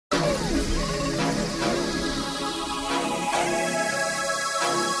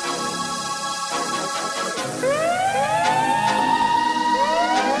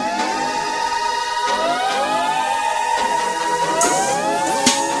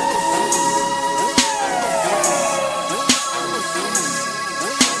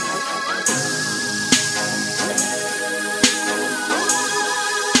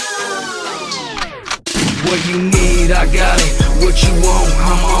I got it. What you want,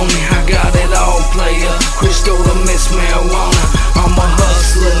 I'm on it. I got it all, player. Crystal to miss marijuana. I'm a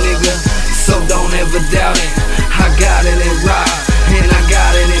hustler, nigga, so don't ever doubt it. I got it in rock, and I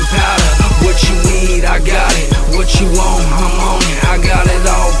got it in powder. What you need, I got it. What you want, I'm on it. I got it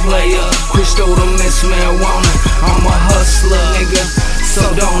all, player. Crystal to miss marijuana. I'm a hustler, nigga, so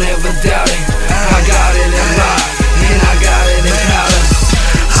don't ever doubt it. I got it in rock, and I got it in powder.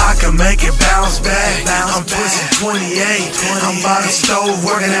 I can make it bounce back. I'm pushing 28. I'm by the stove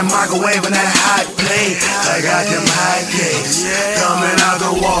working that microwave and that hot plate. I got them hot cakes coming out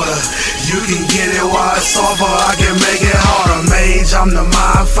the water. You can get it while it's soft, or I can make it harder. Mage, I'm the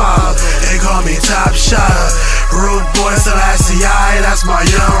mind father. They call me top shotter. Rude boy Selassie, that's my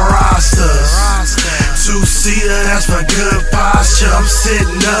young rosters. Two-seater, that's for good posture. I'm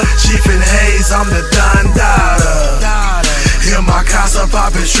sitting up, Chief and Hayes, I'm the Don Dada. Hear my casa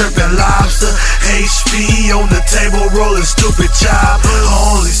poppin', shrimpin' lobster. HP on the table, rollin' stupid chop.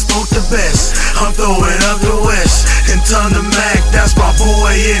 I only smoke the best, I'm throwing up the west. And Ton the Mac, that's my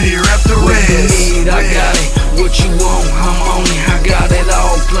boy, and he rep the What you rest. need, I got it. What you want, I'm on it. I got it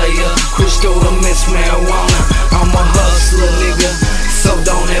all, player. Crystal to miss marijuana. I'm a hustler, nigga, so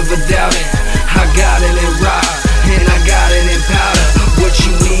don't ever doubt it. I got it in rock, and I got it in powder. What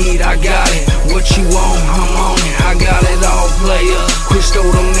you need, I got it. What you want, I'm on it. I got it all, player. Crystal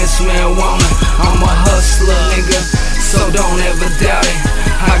to miss marijuana. I'm a hustler, nigga, so don't ever doubt it.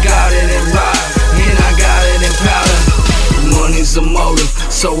 I got it in rock, and I got it in powder. Money's a motive,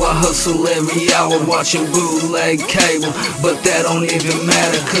 so I hustle every hour watching bootleg cable. But that don't even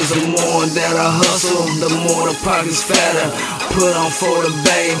matter, cause the more that I hustle, the more the pocket's fatter. Put on for the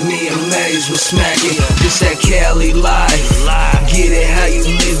bay, me and Maze was smacking. This that Cali life, get it how you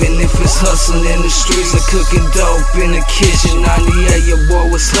living. If it's hustling in the streets or cooking dope in the kitchen, 98 your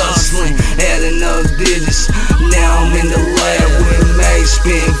boy was hustling, adding up digits. Now I'm in the lab with Maze,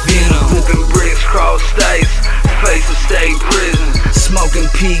 spitting venom, flipping bricks cross states, facing state prison, smoking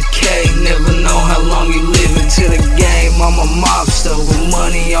PK, never know how long you living. To the game, I'm a mobster with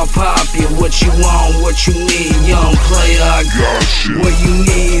money, I'll pop you. What you want, what you need, young player, I got you. What you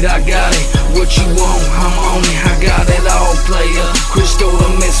need, I got it. What you want, I'm on it. I got it all, player. Crystal to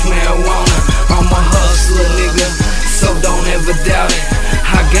miss marijuana. I'm a hustler, nigga,